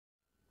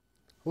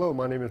Hello,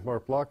 my name is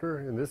Mark Blocker.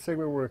 In this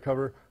segment we're going to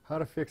cover how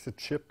to fix a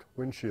chipped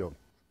windshield.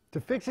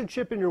 To fix a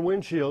chip in your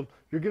windshield,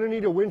 you're going to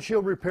need a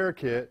windshield repair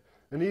kit,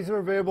 and these are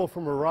available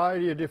from a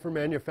variety of different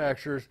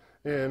manufacturers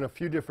and a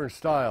few different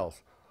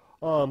styles.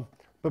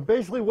 But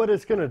basically what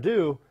it's going to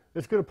do,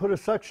 it's going to put a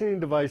suctioning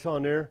device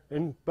on there,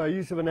 and by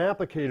use of an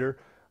applicator,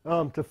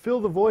 to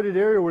fill the voided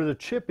area where the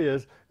chip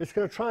is, it's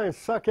going to try and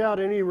suck out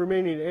any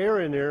remaining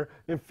air in there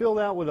and fill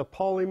that with a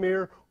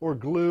polymer or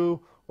glue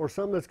or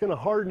something that's going to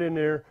harden in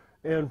there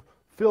and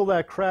fill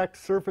that cracked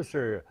surface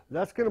area.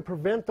 That's going to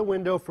prevent the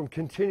window from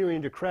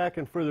continuing to crack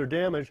and further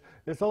damage.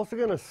 It's also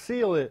going to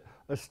seal it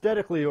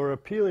aesthetically or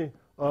appealing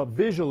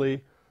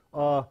visually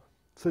so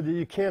that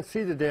you can't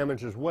see the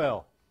damage as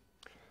well.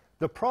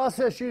 The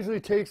process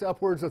usually takes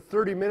upwards of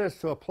 30 minutes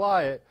to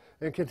apply it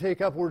and can take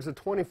upwards of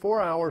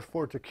 24 hours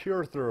for it to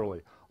cure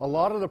thoroughly. A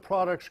lot of the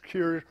products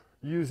cure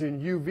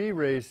using UV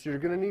rays, so you're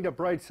going to need a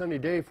bright sunny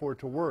day for it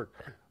to work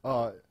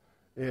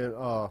in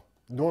a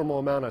normal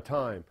amount of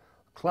time.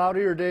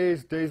 Cloudier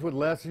days, days with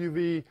less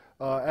UV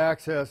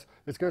access,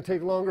 it's going to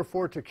take longer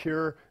for it to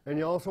cure, and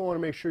you also want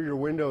to make sure your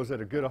window's at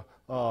a good,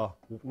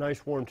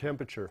 nice warm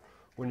temperature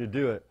when you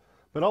do it.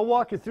 But I'll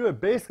walk you through it.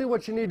 Basically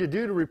what you need to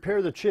do to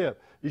repair the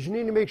chip is you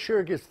need to make sure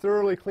it gets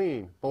thoroughly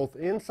clean, both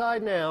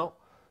inside and out.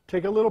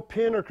 Take a little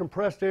pin or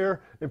compressed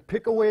air and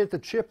pick away at the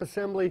chip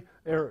assembly,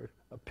 or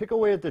pick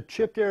away at the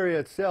chipped area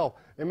itself,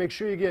 and make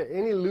sure you get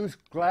any loose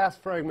glass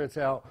fragments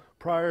out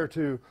prior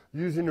to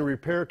using the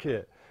repair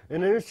kit.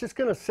 And then it's just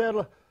going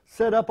to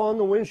set up on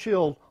the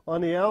windshield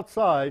on the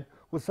outside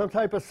with some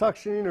type of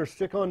suctioning or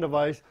stick-on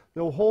device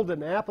that will hold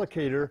an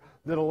applicator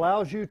that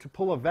allows you to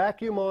pull a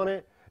vacuum on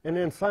it and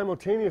then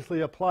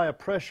simultaneously apply a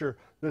pressure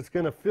that's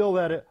going to fill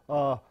that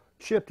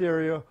chipped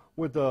area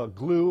with a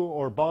glue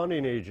or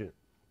bonding agent.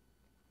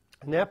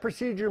 And that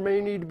procedure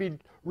may need to be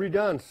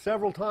redone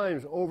several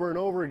times over and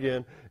over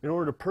again in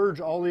order to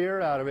purge all the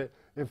air out of it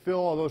and fill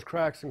all those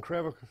cracks and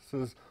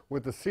crevices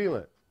with the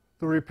sealant.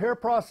 The repair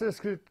process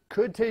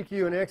could take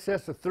you in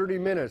excess of 30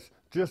 minutes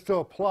just to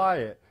apply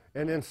it,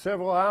 and then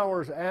several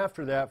hours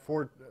after that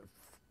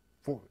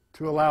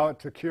to allow it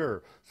to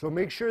cure. So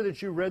make sure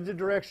that you read the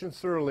directions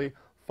thoroughly,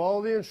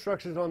 follow the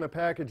instructions on the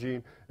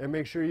packaging, and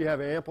make sure you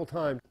have ample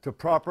time to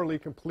properly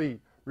complete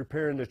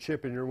repairing the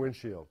chip in your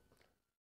windshield.